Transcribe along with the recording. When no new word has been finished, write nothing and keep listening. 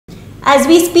As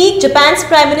we speak, Japan's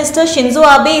Prime Minister Shinzo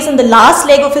Abe is in the last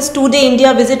leg of his 2-day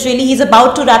India visit. Really, he's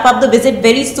about to wrap up the visit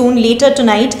very soon, later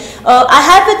tonight. I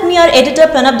have with me our editor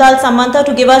Pranab Dhal Samanta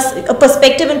to give us a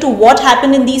perspective into what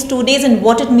happened in these 2 days and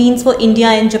what it means for India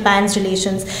and Japan's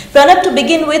relations. Pranab, to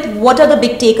begin with, what are the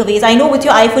big takeaways? I know with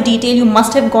your eye for detail, you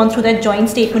must have gone through that joint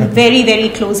statement very, very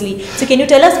closely. So can you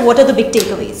tell us what are the big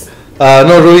takeaways?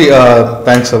 No, Ruhi,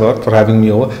 thanks a lot for having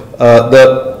me over.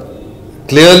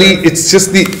 Clearly,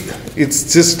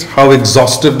 it's just how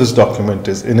exhaustive this document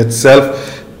is in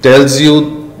itself. Tells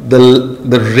you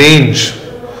the range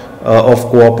of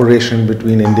cooperation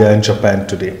between India and Japan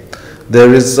today.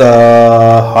 There is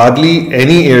hardly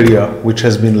any area which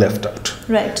has been left out.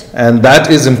 Right. And that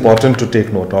is important to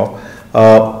take note of.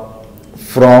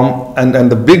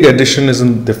 And the big addition is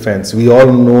in defense. We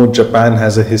all know Japan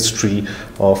has a history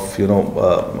of,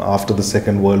 after the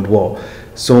Second World War.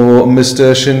 So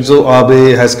Mr. Shinzo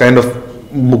Abe has kind of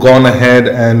gone ahead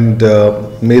and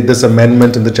made this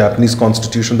amendment in the Japanese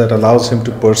constitution that allows him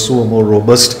to pursue a more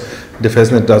robust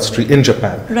defense industry in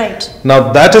Japan. Right.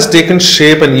 Now that has taken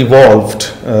shape and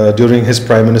evolved during his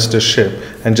prime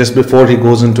ministership, and just before he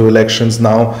goes into elections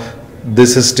now,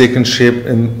 this has taken shape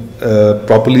in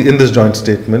properly in this joint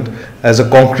statement as a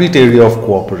concrete area of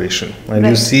cooperation. And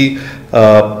you see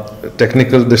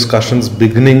technical discussions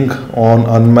beginning on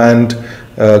unmanned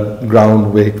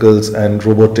ground vehicles and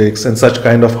robotics and such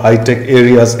kind of high-tech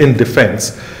areas in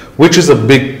defense, which is a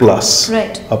big plus.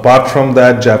 Right. Apart from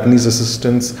that, Japanese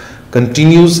assistance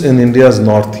continues in India's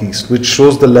northeast, which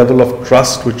shows the level of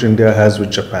trust which India has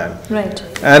with Japan. Right.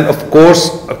 And of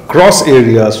course, across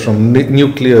areas from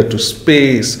nuclear to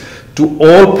space to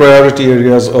all priority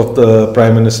areas of the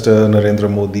Prime Minister Narendra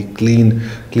Modi, Clean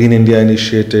India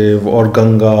Initiative or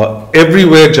Ganga,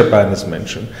 everywhere Japan is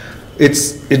mentioned.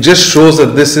 It just shows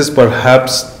that this is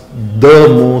perhaps the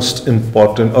most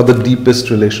important or the deepest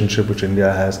relationship which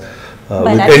India has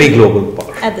with any global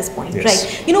power. At this point,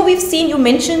 yes. Right. We've seen, you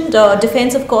mentioned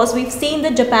defense, of course. We've seen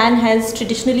that Japan has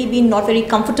traditionally been not very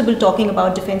comfortable talking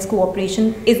about defense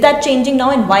cooperation. Is that changing now,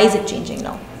 and why is it changing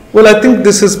now? Well, I think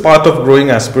this is part of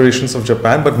growing aspirations of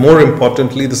Japan, but more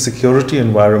importantly, the security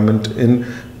environment in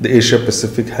the Asia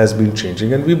Pacific has been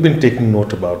changing, and we've been taking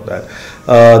note about that.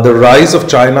 The rise of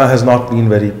China has not been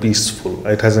very peaceful.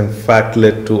 It has in fact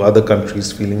led to other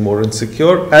countries feeling more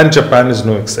insecure, and Japan is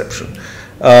no exception.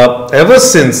 Ever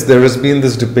since there has been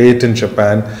this debate in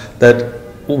Japan that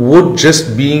would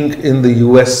just being in the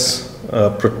US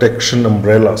protection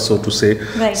umbrella, so to say,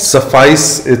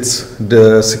 suffice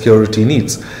the security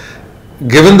needs.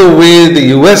 Given the way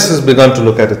the US has begun to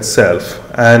look at itself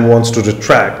and wants to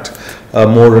retract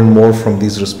more and more from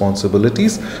these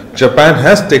responsibilities, Japan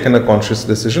has taken a conscious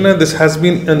decision, and this has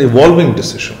been an evolving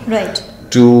decision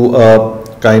to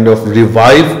kind of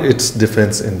revive its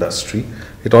defense industry.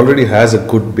 It already has a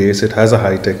good base, it has a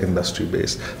high-tech industry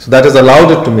base. So that has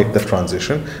allowed it to make the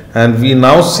transition, and we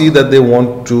now see that they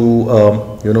want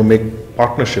to make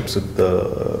partnerships with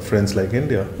the friends like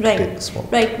India. Right.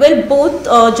 Well,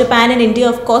 both Japan and India,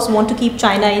 of course, want to keep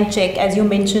China in check. As you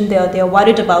mentioned, they are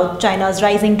worried about China's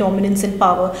rising dominance in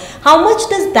power. How much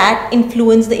does that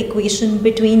influence the equation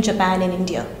between Japan and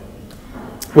India?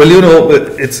 Well,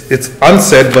 it's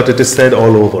unsaid, but it is said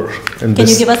all over. Can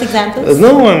you give us examples?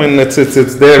 No, I mean, it's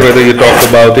there, whether you talk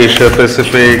about Asia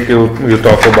Pacific, you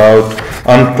talk about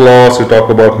UNCLOS, you talk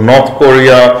about North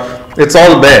Korea, it's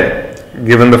all there,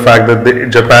 given the fact that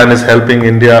Japan is helping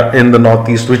India in the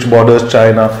northeast, which borders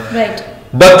China. Right.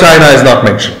 But China is not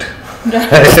mentioned.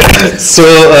 Right. So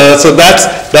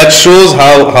that shows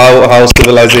how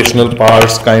civilizational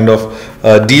powers kind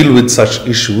of deal with such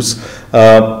issues.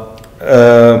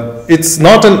 It's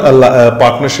not a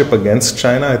partnership against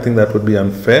China. I think that would be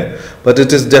unfair, but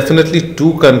it is definitely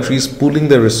two countries pooling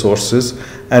their resources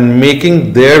and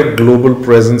making their global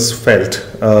presence felt.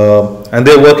 And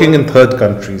they're working in third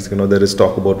countries. There is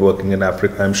talk about working in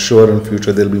Africa. I'm sure in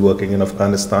future they'll be working in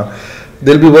Afghanistan.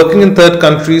 They'll be working in third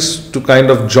countries to kind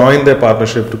of join their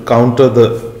partnership to counter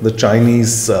the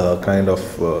Chinese kind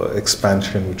of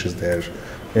expansion which is there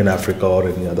in Africa or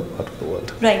any other part of the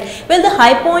world. Right. Well, the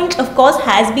high point, of course,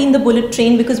 has been the bullet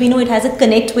train, because we know it has a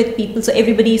connect with people, so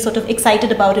everybody is sort of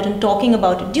excited about it and talking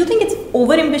about it. Do you think it's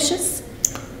over-ambitious?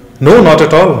 No, not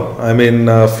at all. I mean,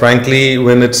 frankly,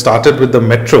 when it started with the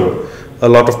metro, a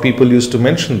lot of people used to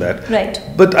mention that. Right.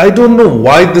 But I don't know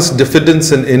why this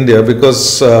diffidence in India,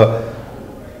 because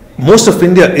most of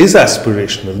India is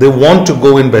aspirational. They want to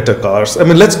go in better cars. I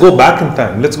mean, let's go back in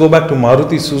time. Let's go back to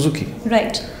Maruti Suzuki.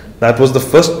 Right. That was the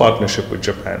first partnership with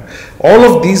Japan. All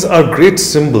of these are great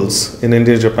symbols in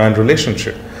India-Japan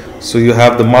relationship. So you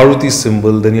have the Maruti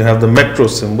symbol, then you have the metro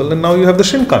symbol, and now you have the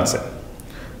Shinkansen.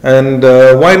 and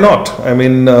why not? I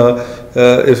mean,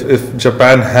 if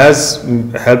Japan has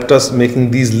helped us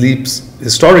making these leaps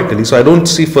historically, so I don't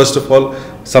see, first of all,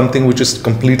 something which is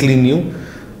completely new.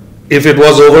 If it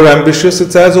was over-ambitious,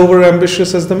 it's as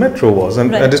over-ambitious as the metro was,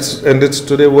 and it's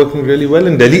today working really well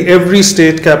in Delhi. Every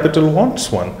state capital wants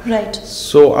one. Right.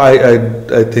 So I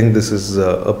think this is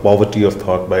a poverty of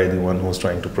thought by anyone who's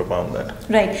trying to propound that.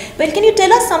 Right. Well, can you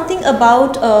tell us something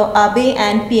about Abe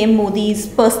and PM Modi's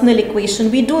personal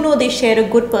equation? We do know they share a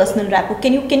good personal rapport.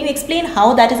 Can you explain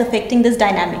how that is affecting this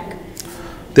dynamic?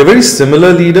 They're very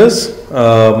similar leaders.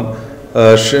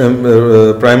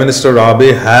 Prime Minister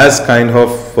Abe has kind of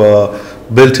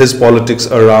built his politics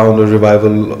around a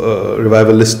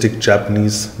revivalistic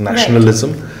Japanese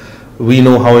nationalism. Right. We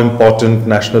know how important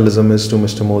nationalism is to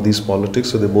Mr. Modi's politics,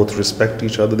 so they both respect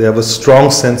each other. They have a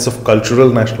strong sense of cultural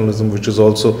nationalism, which is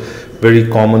also very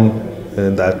common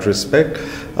in that respect.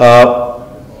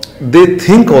 They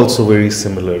think also very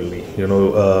similarly. You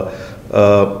know,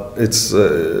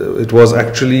 it was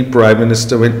actually Prime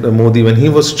Minister Modi, when he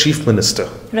was Chief Minister,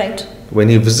 right, when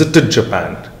he visited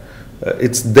Japan,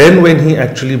 it's then when he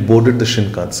actually boarded the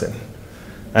Shinkansen,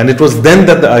 and it was then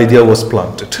that the idea was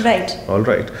planted. Right. All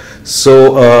right.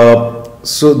 So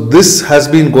so this has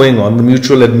been going on, the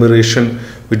mutual admiration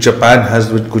which Japan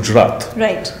has with Gujarat.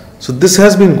 Right. So this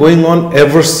has been going on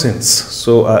ever since.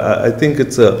 So I think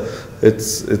it's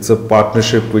a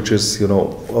partnership which is, you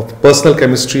know, of personal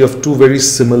chemistry of two very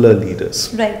similar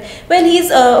leaders. Right. Well,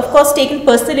 he's of course taken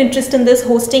personal interest in this,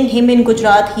 hosting him in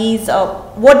Gujarat. He's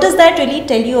what does that really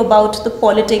tell you about the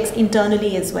politics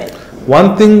internally as well?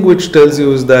 One thing which tells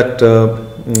you is that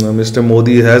Mr.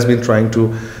 Modi has been trying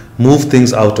to move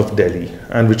things out of Delhi,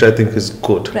 and which I think is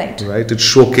good. Right. Right. It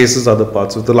showcases other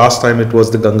parts of the last time it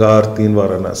was the Ganga Aarti in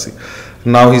Varanasi.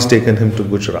 Now he's taken him to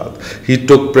Gujarat. He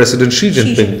took President Xi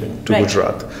Jinping to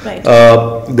Gujarat. Right.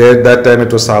 That time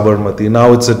it was Sabarmati.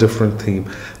 Now it's a different theme.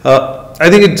 I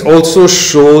think it also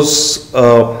shows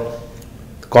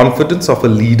confidence of a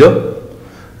leader,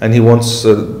 and he wants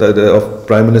of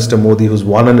Prime Minister Modi, who's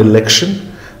won an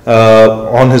election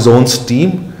on his own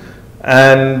steam,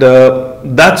 and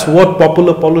that's what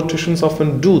popular politicians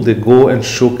often do. They go and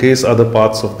showcase other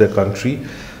parts of their country.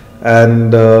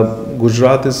 And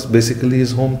Gujarat is basically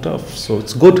his home turf, so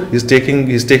it's good. He's taking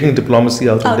diplomacy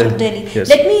out of Delhi. Yes.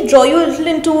 Let me draw you a little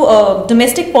into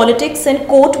domestic politics and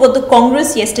quote what the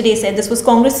Congress yesterday said. This was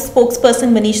Congress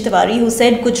spokesperson Manish Tewari, who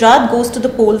said Gujarat goes to the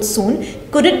polls soon.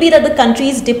 Could it be that the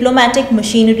country's diplomatic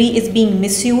machinery is being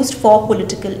misused for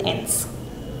political ends?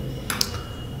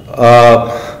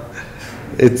 I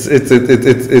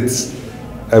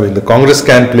mean, the Congress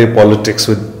can play politics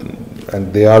with.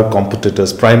 And they are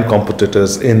competitors, prime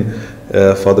competitors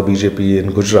for the BJP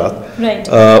in Gujarat. Right.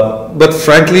 But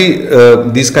frankly,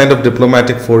 these kind of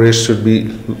diplomatic forays should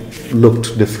be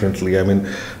looked differently. I mean,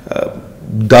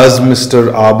 does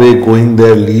Mr. Abe going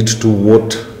there lead to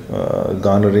vote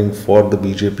garnering for the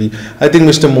BJP? I think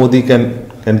Mr. Modi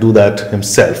can do that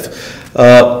himself.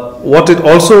 What it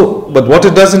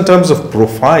does in terms of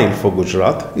profile for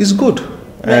Gujarat is good,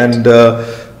 right. And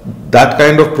that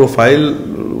kind of profile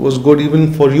was good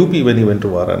even for UP when he went to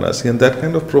Varanasi, and that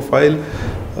kind of profile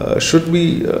should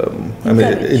be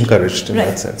encouraged in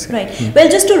that sense. Yeah. Right. Well,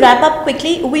 just to wrap up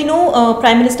quickly, we know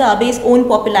Prime Minister Abe's own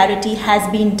popularity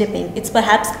has been dipping. It's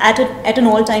perhaps at an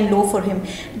all-time low for him.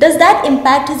 Does that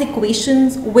impact his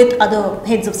equations with other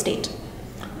heads of state?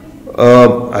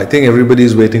 I think everybody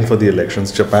is waiting for the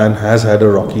elections. Japan has had a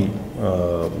rocky.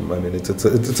 I mean,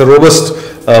 it's a robust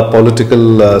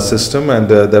political system, and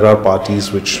there are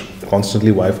parties which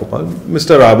constantly vie for power.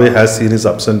 Mr. Abe has seen his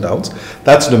ups and downs.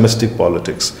 That's domestic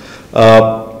politics.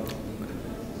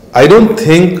 I don't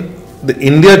think the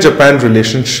India-Japan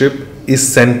relationship is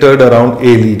centered around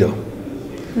a leader.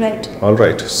 Right. All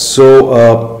right.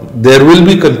 So there will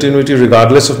be continuity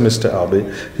regardless of Mr. Abe.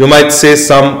 You might say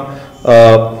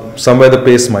somewhere the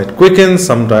pace might quicken,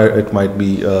 somewhere it might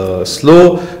be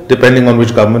slow, depending on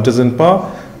which government is in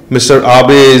power. Mr.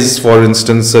 Abe is, for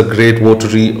instance, a great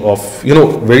votary of,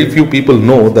 very few people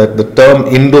know that the term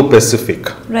Indo-Pacific.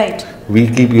 Right. We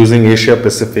keep using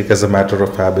Asia-Pacific as a matter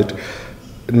of habit.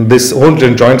 This whole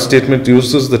joint statement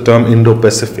uses the term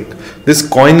Indo-Pacific. This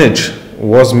coinage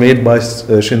was made by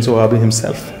Shinzo Abe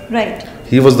himself. Right.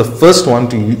 He was the first one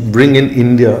to bring in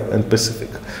India and Pacific.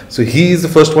 So he is the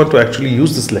first one to actually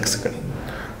use this lexicon.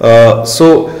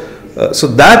 So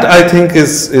that, I think,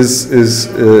 is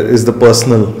the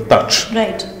personal touch.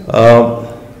 Right.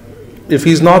 If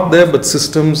he's not there, but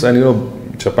systems, and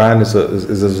Japan is a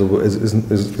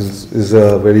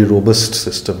very robust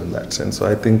system in that sense. So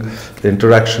I think the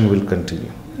interaction will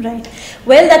continue. Right.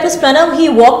 Well, that was Pranab. He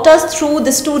walked us through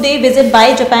this 2-day visit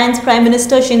by Japan's Prime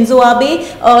Minister Shinzo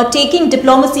Abe. Taking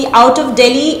diplomacy out of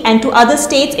Delhi and to other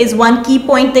states is one key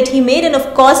point that he made. And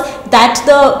of course, that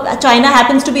the China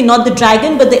happens to be not the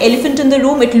dragon, but the elephant in the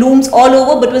room. It looms all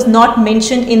over, but was not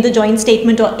mentioned in the joint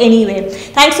statement or anywhere.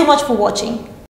 Thanks so much for watching.